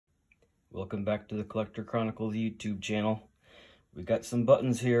Welcome back to the Collector Chronicles YouTube channel. We got some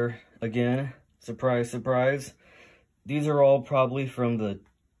buttons here again. Surprise, surprise. These are all probably from the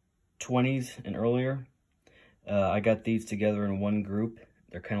 20s and earlier. I got these together in one group.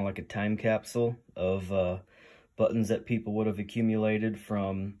 They're kind of like a time capsule of buttons that people would have accumulated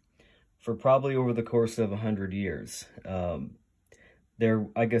for probably over the course of 100 years. They're,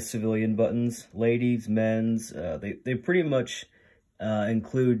 I guess, civilian buttons, ladies, men's. They pretty much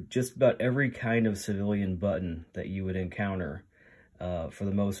include just about every kind of civilian button that you would encounter, for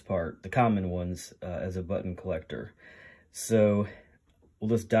the most part, the common ones as a button collector. So we'll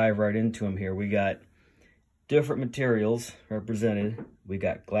just dive right into them here. We got different materials represented. We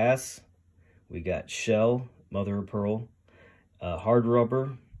got glass, we got shell, mother of pearl, hard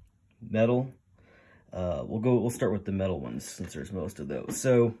rubber, metal. We'll start with the metal ones since there's most of those.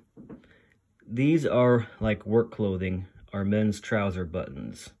 So these are like work clothing, are men's trouser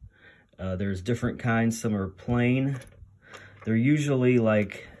buttons. There's different kinds. Some are plain. They're usually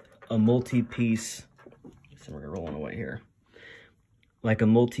like a multi-piece. So we're rolling away here. Like a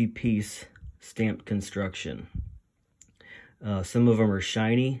multi-piece stamped construction. Some of them are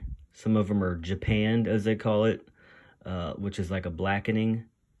shiny. Some of them are japanned, as they call it, which is like a blackening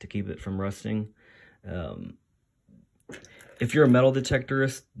to keep it from rusting. If you're a metal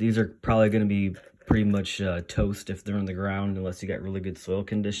detectorist, these are probably going to be pretty much toast if they're in the ground, unless you got really good soil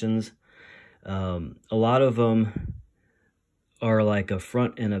conditions. A lot of them are like a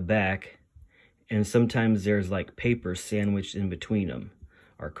front and a back, and sometimes there's like paper sandwiched in between them,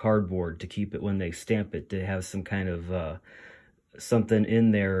 or cardboard to keep it when they stamp it, to have some kind of something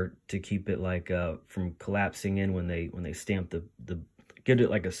in there to keep it like from collapsing in when they stamp the get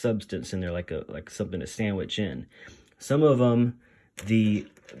it like a substance in there, like something to sandwich in. Some of them, the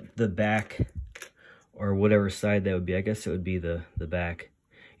back, or whatever side that would be, I guess it would be the back.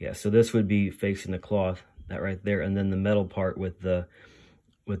 Yeah, so this would be facing the cloth, that right there, and then the metal part with the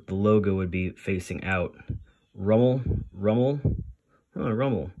logo would be facing out. Rummel,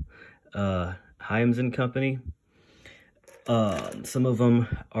 Himes and Company. Some of them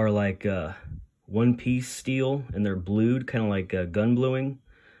are like one-piece steel, and they're blued, kind of like gun bluing,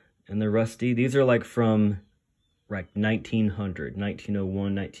 and they're rusty. These are like from like 1900,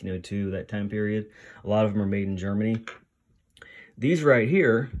 1901, 1902, that time period. A lot of them are made in Germany. These right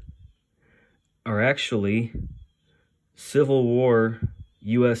here are actually Civil War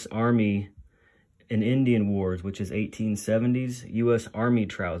U.S. Army and Indian Wars, which is 1870s, U.S. Army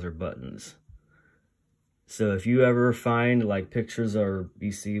trouser buttons. So if you ever find like pictures, or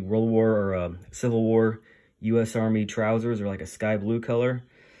you see World War or Civil War U.S. Army trousers, or like a sky blue color,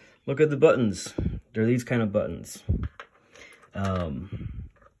 look at the buttons. They're these kind of buttons.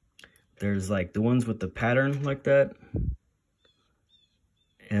 There's like the ones with the pattern like that.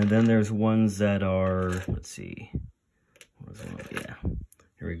 And then there's ones that are, let's see. Yeah,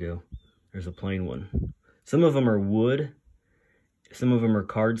 here we go. There's a plain one. Some of them are wood. Some of them are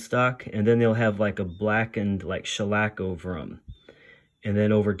cardstock. And then they'll have like a blackened like shellac over them. And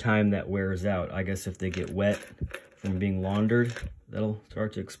then over time that wears out. I guess if they get wet from being laundered, that'll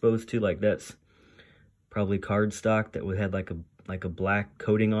start to expose to, like that's probably cardstock that would have like a black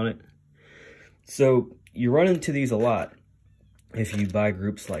coating on it. So you run into these a lot if you buy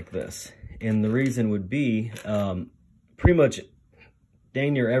groups like this. And the reason would be pretty much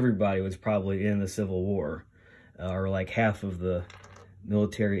dang near everybody was probably in the Civil War, or like half of the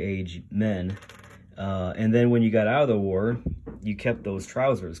military age men. And then when you got out of the war, you kept those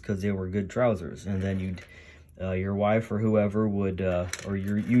trousers because they were good trousers. And then you'd your wife or whoever would, or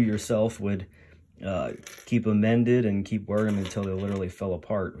you yourself would keep them mended and keep wearing them until they literally fell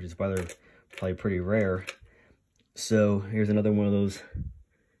apart, which is why they're probably pretty rare. So here's another one of those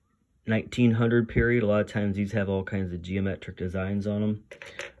 1900 period. A lot of times these have all kinds of geometric designs on them.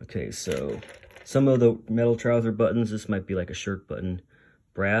 Okay, so some of the metal trouser buttons, this might be like a shirt button.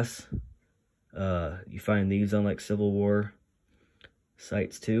 Brass. You find these on like Civil War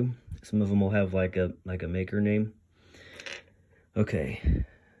sites too. Some of them will have like a maker name. Okay,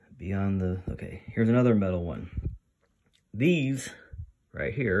 okay, here's another metal one. These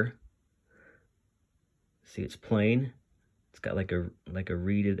right here, see, it's plain. It's got like a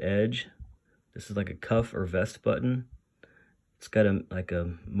reeded edge. This is like a cuff or vest button. It's got like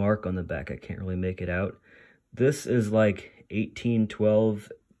a mark on the back. I can't really make it out. This is like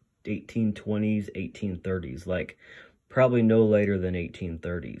 1812, 1820s, 1830s, like probably no later than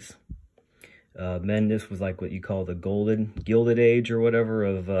 1830s. Men, this was like what you call the gilded age or whatever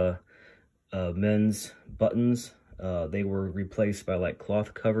of men's buttons. They were replaced by like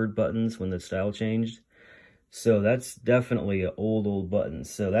cloth covered buttons when the style changed. So that's definitely an old button.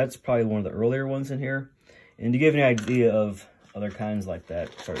 So that's probably one of the earlier ones in here. And to give you an idea of other kinds like that,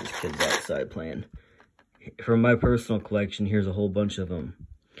 sorry, there's kids outside playing. From my personal collection, here's a whole bunch of them.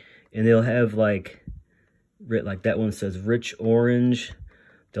 And they'll have like that one says rich orange.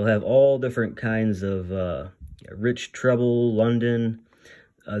 They'll have all different kinds of rich treble, London.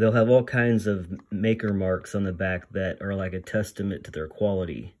 They'll have all kinds of maker marks on the back that are like a testament to their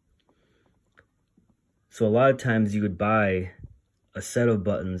quality. So a lot of times you would buy a set of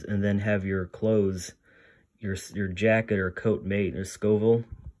buttons and then have your clothes, your jacket or coat made. There's Scoville,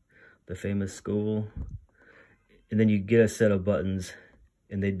 the famous Scoville. And then you'd get a set of buttons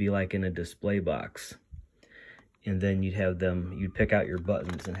and they'd be like in a display box. And then you'd have them, you'd pick out your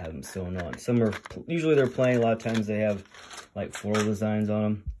buttons and have them sewn on. Some are, usually they're plain, a lot of times they have like floral designs on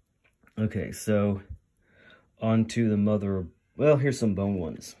them. Okay, so on to the mother, well, here's some bone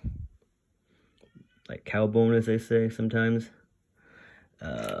ones. Like cow bone, as they say sometimes.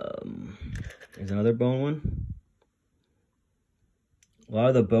 There's another bone one. A lot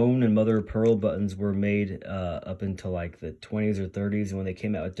of the bone and mother of pearl buttons were made up until like the 20s or 30s, and when they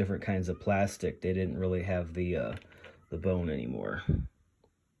came out with different kinds of plastic, they didn't really have the bone anymore.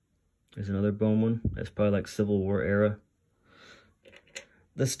 There's another bone one. That's probably like Civil War era.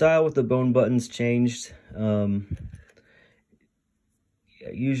 The style with the bone buttons changed.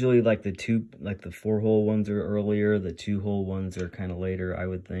 Usually like the 4-hole ones are earlier, the 2-hole ones are kind of later, I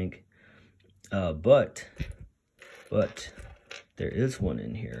would think. But there is one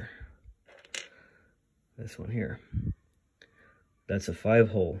in here. This one here. That's a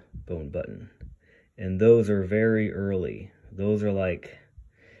 5-hole bone button. And those are very early. Those are like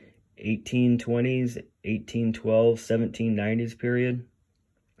 1820s, 1812, 1790s period.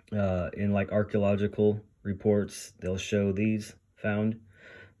 In like archaeological reports, they'll show these found.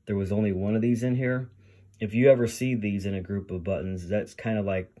 There was only one of these in here. If you ever see these in a group of buttons, that's kind of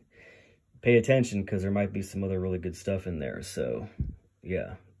like, pay attention because there might be some other really good stuff in there. So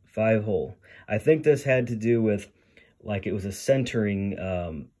yeah, 5-hole. I think this had to do with like it was a centering,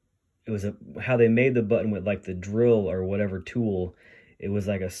 how they made the button with like the drill or whatever tool. It was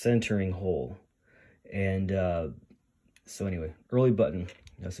like a centering hole. And so anyway, early button.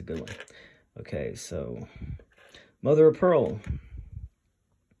 That's a good one. Okay, so mother of pearl.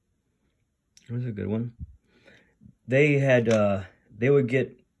 That was a good one. They had, they would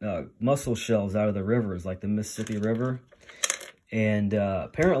get mussel shells out of the rivers, like the Mississippi River. And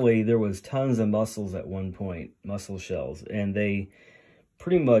apparently there was tons of mussels at one point, mussel shells. And they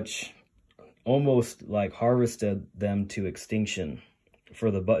pretty much almost like harvested them to extinction for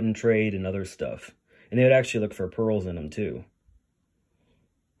the button trade and other stuff. And they would actually look for pearls in them too.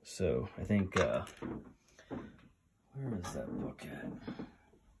 So I think, where is that book at?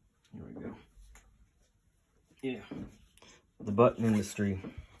 Here we go. Yeah, The Button Industry.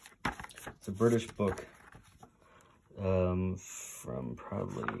 It's a British book from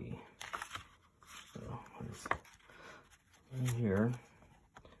probably, in here.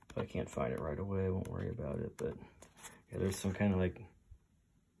 If I can't find it right away, I won't worry about it. But yeah, there's some kind of like,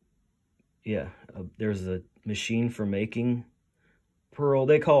 yeah, there's a machine for making pearl.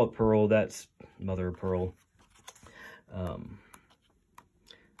 They call it pearl. That's mother of pearl.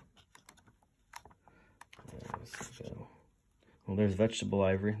 Well, there's vegetable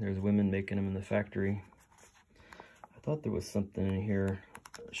ivory. There's women making them in the factory. I thought there was something in here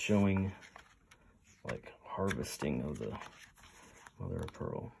showing like harvesting of the mother of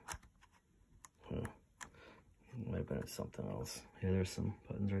pearl. It might have been something else. Yeah, there's some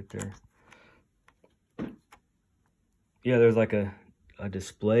buttons right there. Yeah, there's like a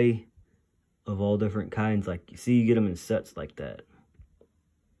display of all different kinds. Like, you see, you get them in sets like that.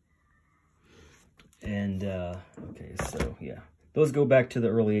 And, okay, so, yeah. Those go back to the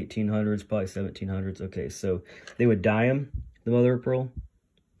early 1800s, probably 1700s. Okay, so they would dye them, the mother of pearl.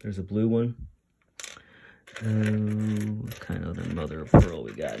 There's a blue one. What kind of the mother of pearl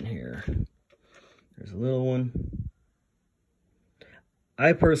we got in here? There's a little one.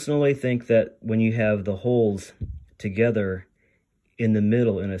 I personally think that when you have the holes together in the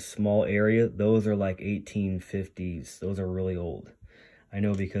middle in a small area, those are like 1850s. Those are really old. I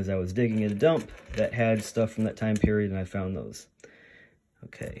know because I was digging in a dump that had stuff from that time period and I found those.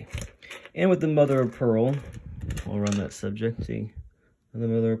 Okay. And with the mother of pearl, while we're on that subject, see the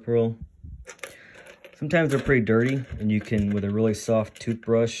mother of pearl. Sometimes they're pretty dirty and you can, with a really soft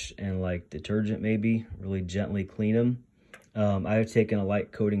toothbrush and like detergent maybe, really gently clean them. I've taken a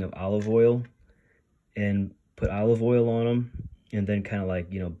light coating of olive oil and put olive oil on them and then kind of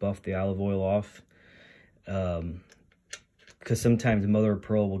like, you know, buff the olive oil off. Because sometimes mother of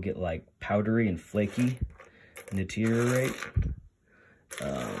pearl will get like powdery and flaky. deteriorate.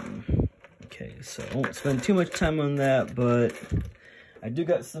 Okay, so I won't spend too much time on that, but I do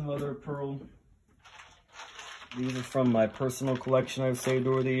got some other pearl. These are from my personal collection I've saved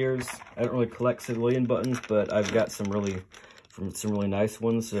over the years. I don't really collect civilian buttons, but I've got some really nice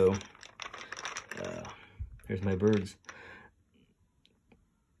ones. So here's my birds.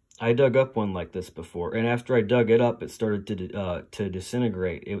 I dug up one like this before, and after I dug it up, it started to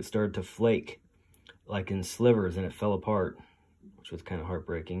disintegrate. It started to flake, like in slivers, and it fell apart, which was kind of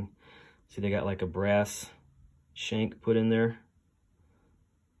heartbreaking. See, they got like a brass shank put in there.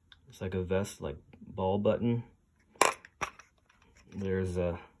 It's like a vest, like ball button. There's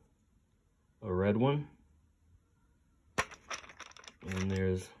a red one, and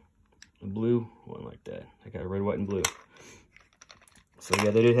there's a blue one like that. I got red, white, and blue. So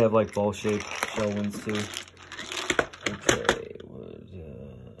yeah, they did have like ball-shaped shell ones too. Okay,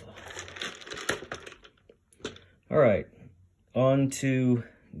 all right, on to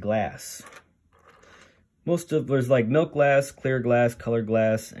glass. There's like milk glass, clear glass, colored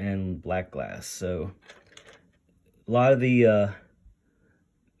glass, and black glass. So a lot of the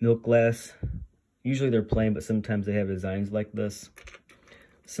milk glass, usually they're plain, but sometimes they have designs like this.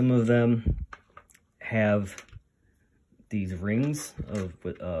 Some of them have these rings of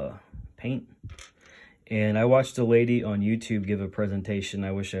paint. And I watched a lady on YouTube give a presentation.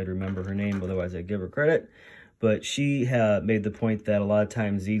 I wish I'd remember her name, otherwise I'd give her credit. But she made the point that a lot of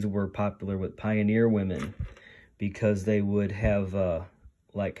times these were popular with pioneer women because they would have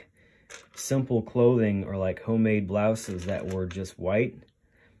like simple clothing or like homemade blouses that were just white.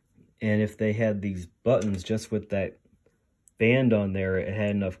 And if they had these buttons just with that band on there, it had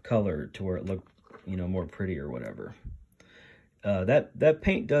enough color to where it looked, you know, more pretty or whatever. That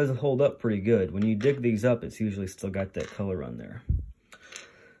paint does hold up pretty good. When you dig these up, it's usually still got that color on there.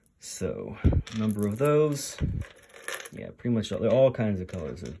 So, a number of those. Yeah, pretty much all kinds of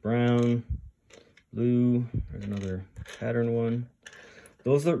colors. There's brown, blue. There's another pattern one.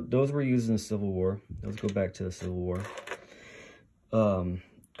 Those were used in the Civil War. Those go back to the Civil War.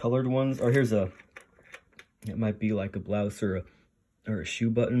 Colored ones. Or here's it might be like a blouse or a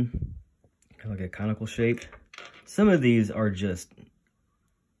shoe button, kind of like a conical shape. Some of these are just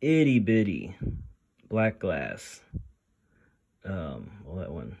itty bitty black glass. Well,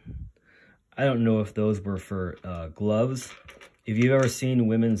 that one, I don't know if those were for gloves. If you've ever seen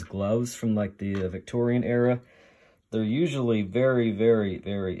women's gloves from like the Victorian era, they're usually very, very,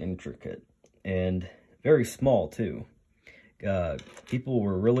 very intricate and very small too. People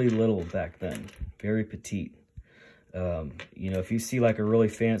were really little back then, very petite. You know, if you see like a really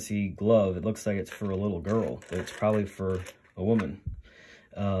fancy glove, it looks like it's for a little girl, but it's probably for a woman.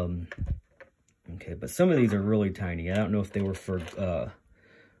 Okay, but some of these are really tiny. I don't know if they were for,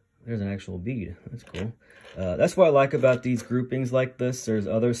 there's an actual bead. That's cool. That's what I like about these groupings like this. There's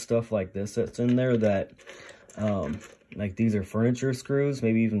other stuff like this that's in there that, like these are furniture screws,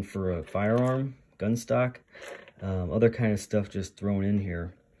 maybe even for a firearm, gun stock. Other kind of stuff just thrown in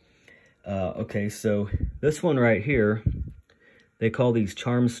here. Okay, so this one right here, they call these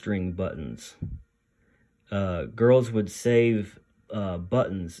charm string buttons. Girls would save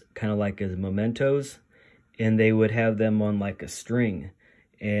buttons kind of like as mementos, and they would have them on like a string.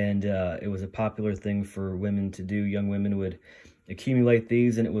 And it was a popular thing for women to do. Young women would accumulate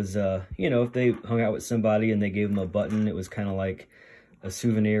these, and it was, you know, if they hung out with somebody and they gave them a button, it was kind of like a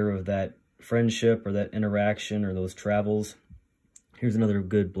souvenir of that friendship or that interaction or those travels. Here's another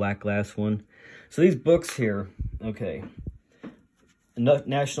good black glass one. So these books here, okay.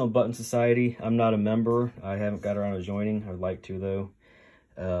 National Button Society, I'm not a member. I haven't got around to joining. I would like to, though.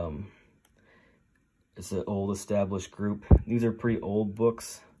 It's an old established group. These are pretty old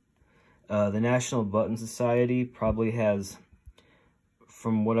books. The National Button Society probably has,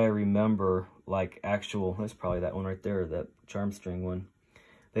 from what I remember, like actual, that's probably that one right there, that charm string one.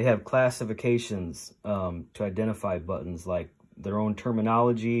 They have classifications to identify buttons, like their own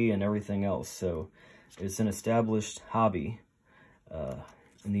terminology and everything else. So it's an established hobby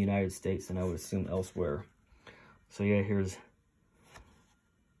in the United States, and I would assume elsewhere. So yeah, here's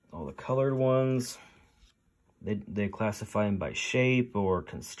all the colored ones. They classify them by shape or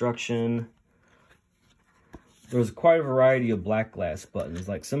construction. There's quite a variety of black glass buttons.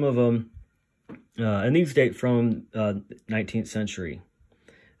 Like some of them, and these date from 19th century.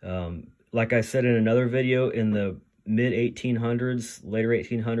 Like I said in another video, in the mid 1800s, later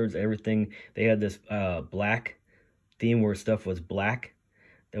 1800s, everything, they had this black theme where stuff was black.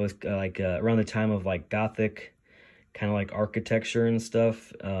 That was like around the time of like Gothic, kind of like architecture and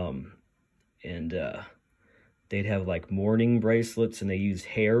stuff. they'd have like mourning bracelets, and they used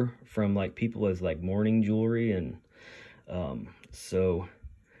hair from like people as like mourning jewelry. And so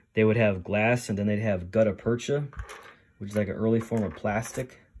they would have glass, and then they'd have gutta percha, which is like an early form of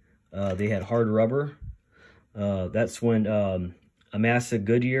plastic. They had hard rubber. That's when Amasa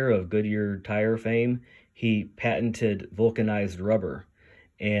Goodyear of Goodyear tire fame, he patented vulcanized rubber.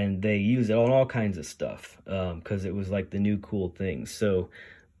 And they use it on all kinds of stuff because it was like the new cool thing. So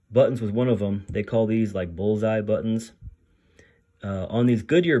buttons was one of them. They call these like bullseye buttons. On these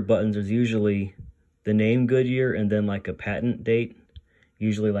Goodyear buttons, there's usually the name Goodyear and then like a patent date.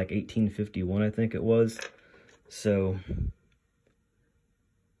 Usually like 1851, I think it was. So,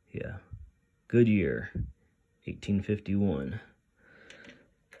 yeah. Goodyear, 1851.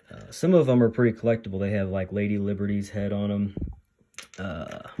 Some of them are pretty collectible. They have like Lady Liberty's head on them.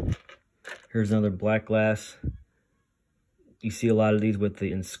 Here's another black glass. You see a lot of these with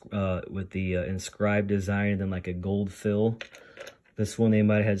the inscribed design and then like a gold fill. This one they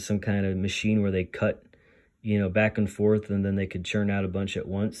might have had some kind of machine where they cut, you know, back and forth, and then they could churn out a bunch at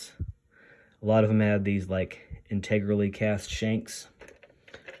once. A lot of them had these like integrally cast shanks.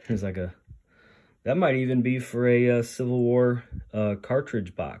 There's like a, that might even be for a Civil War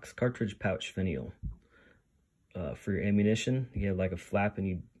cartridge pouch finial. For your ammunition, you have like a flap and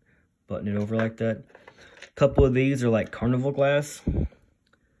you button it over like that. A couple of these are like carnival glass.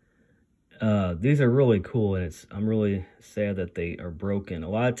 These are really cool, and I'm really sad that they are broken. A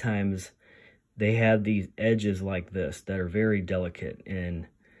lot of times they have these edges like this that are very delicate, and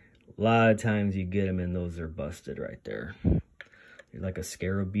a lot of times you get them and those are busted right there. They're like a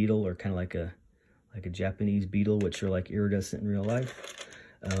scarab beetle, or kind of like a Japanese beetle, which are like iridescent in real life.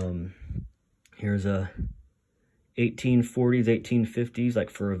 Here's a 1840s, 1850s, like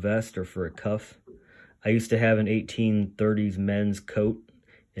for a vest or for a cuff. I used to have an 1830s men's coat,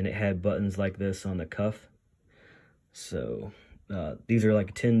 and it had buttons like this on the cuff. So these are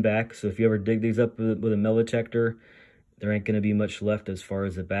like tin back, so if you ever dig these up with a metal detector, there ain't going to be much left as far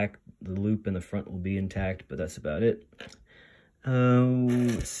as the back. The loop in the front will be intact, but that's about it.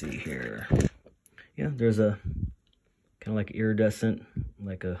 Let's see here. Yeah, there's a kind of like iridescent,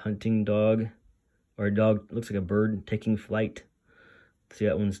 like a hunting dog, or a dog, looks like a bird taking flight. See,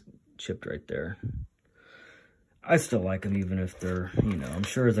 that one's chipped right there. I still like them, even if they're, you know, I'm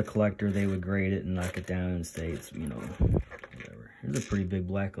sure as a collector they would grade it and knock it down and say it's, you know, whatever. Here's a pretty big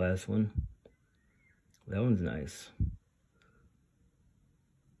black glass one. That one's nice.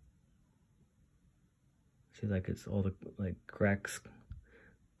 See, like it's all the like cracks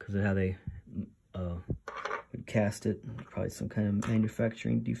because of how they would cast it. Probably some kind of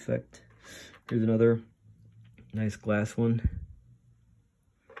manufacturing defect. Here's another nice glass one.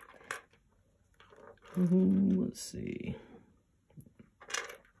 Let's see.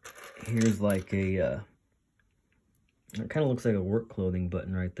 Here's like a, it kind of looks like a work clothing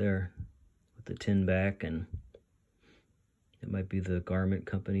button right there with the tin back, and it might be the garment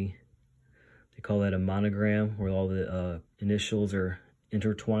company. They call that a monogram, where all the initials are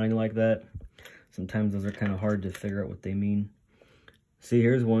intertwined like that. Sometimes those are kind of hard to figure out what they mean. See,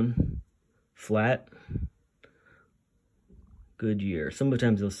 here's one. Flat. Goodyear.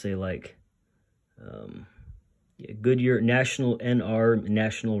 Sometimes they'll say like, yeah, Goodyear, National NR,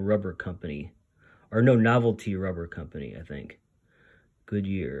 National Rubber Company. Or no, Novelty Rubber Company, I think.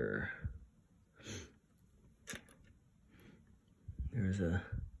 Goodyear. There's a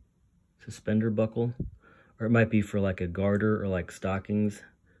suspender buckle. Or it might be for like a garter or like stockings.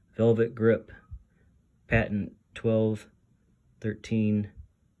 Velvet grip. Patent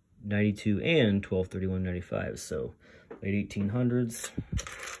 12/13/92 and 12/31/95. So late 1800s.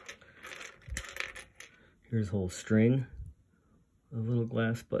 Here's a whole string of little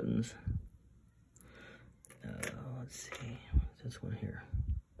glass buttons. Let's see, what's this one here?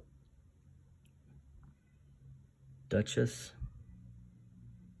 Duchess.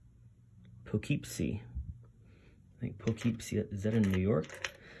 Poughkeepsie. I think Poughkeepsie, is that in New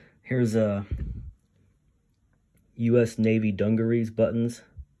York? Here's a U.S. Navy dungarees buttons.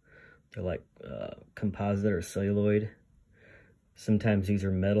 They're like composite or celluloid. Sometimes these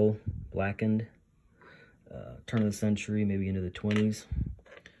are metal, blackened. Turn of the century, maybe into the 20s.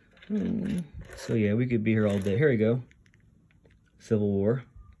 So yeah, we could be here all day. Here we go. Civil War.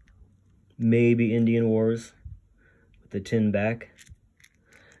 Maybe Indian Wars with the tin back.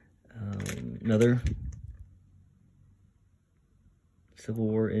 Another Civil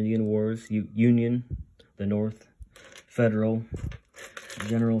War, Indian Wars, Union, the North, Federal,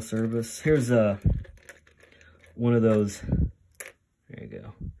 General Service. Here's one of those. There you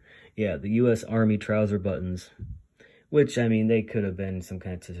go. Yeah, the U.S. Army trouser buttons, which, I mean, they could have been some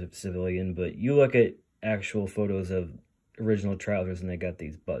kind of civilian, but you look at actual photos of original trousers, and they got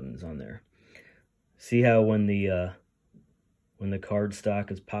these buttons on there. See how when the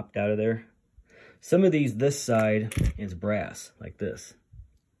cardstock is popped out of there? Some of these, this side is brass, like this.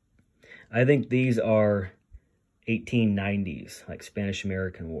 I think these are 1890s, like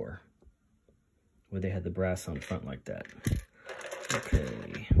Spanish-American War, where they had the brass on front like that.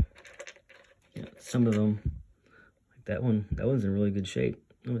 Okay. Yeah, some of them, like that one's in really good shape.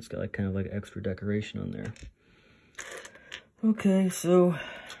 Oh, it's got like kind of like extra decoration on there. Okay, so,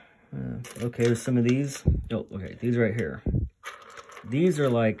 okay, there's some of these. Oh, okay, these right here. These are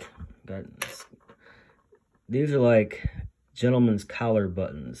like, these are like gentleman's collar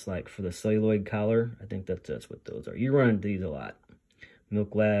buttons, like for the celluloid collar. I think that's what those are. You run into these a lot.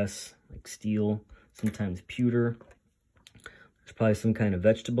 Milk glass, like steel, sometimes pewter. There's probably some kind of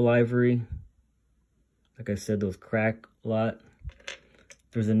vegetable ivory. Like I said, those crack a lot.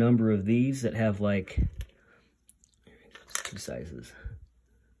 There's a number of these that have like, two sizes.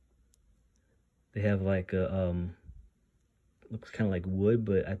 They have like a, looks kind of like wood,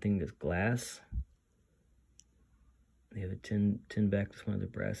 but I think it's glass. They have a tin back. This one has a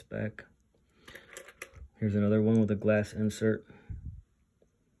brass back. Here's another one with a glass insert.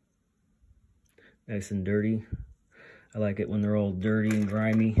 Nice and dirty. I like it when they're all dirty and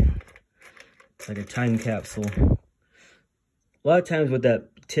grimy. It's like a time capsule. A lot of times with that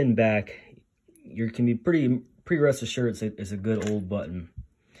tin back, you can be pretty rest assured it's a good old button,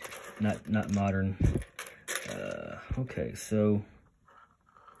 not modern. Okay, so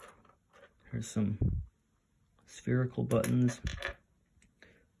here's some spherical buttons.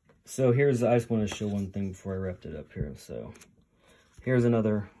 So here's, I just want to show one thing before I wrapped it up here. So here's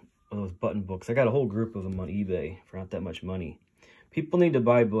another of those button books. I got a whole group of them on eBay for not that much money. People need to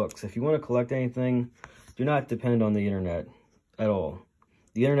buy books. If you want to collect anything, do not depend on the internet at all.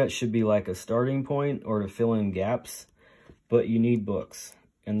 The internet should be like a starting point or to fill in gaps, but you need books.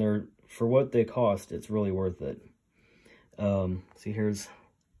 And they're, for what they cost, it's really worth it. See, here's,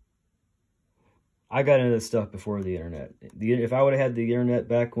 I got into this stuff before the internet. If I would have had the internet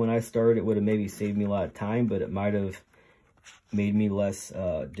back when I started, it would have maybe saved me a lot of time, but it might have made me less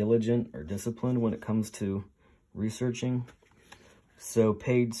diligent or disciplined when it comes to researching. So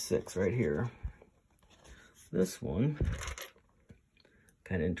page 6 right here. This one,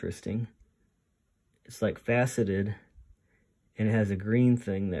 kind of interesting. It's like faceted, and it has a green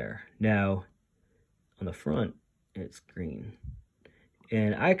thing there. Now, on the front, it's green.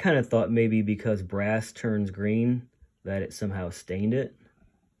 And I kind of thought maybe because brass turns green, that it somehow stained it.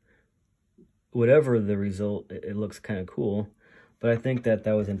 Whatever the result, it looks kind of cool. But I think that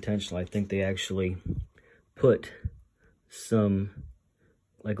was intentional. I think they actually put some,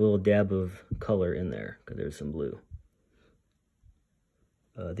 like a little dab of color in there, because there's some blue.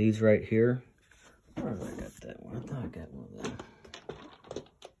 These right here, where have I got that one? I thought I got one of them.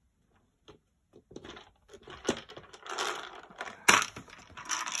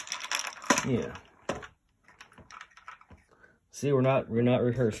 Yeah. See, we're not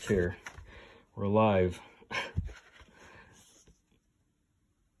rehearsed here. We're live.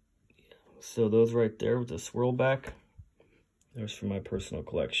 So those right there with the swirl back, there's for my personal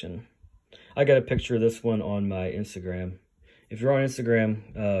collection. I got a picture of this one on my Instagram. If you're on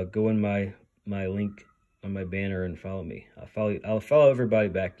Instagram, go in my link on my banner and follow me. I'll follow everybody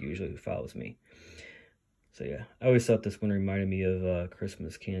back usually who follows me. So yeah, I always thought this one reminded me of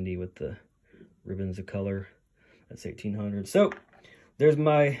Christmas candy with the ribbons of color. That's 1800. So there's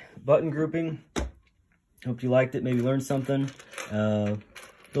my button grouping. Hope you liked it. Maybe learned something.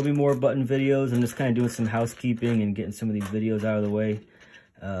 There'll be more button videos. I'm just kind of doing some housekeeping and getting some of these videos out of the way.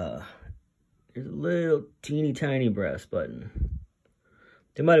 There's a little teeny tiny brass button.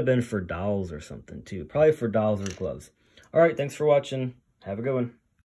 They might have been for dolls or something too. Probably for dolls or gloves. All right, thanks for watching. Have a good one.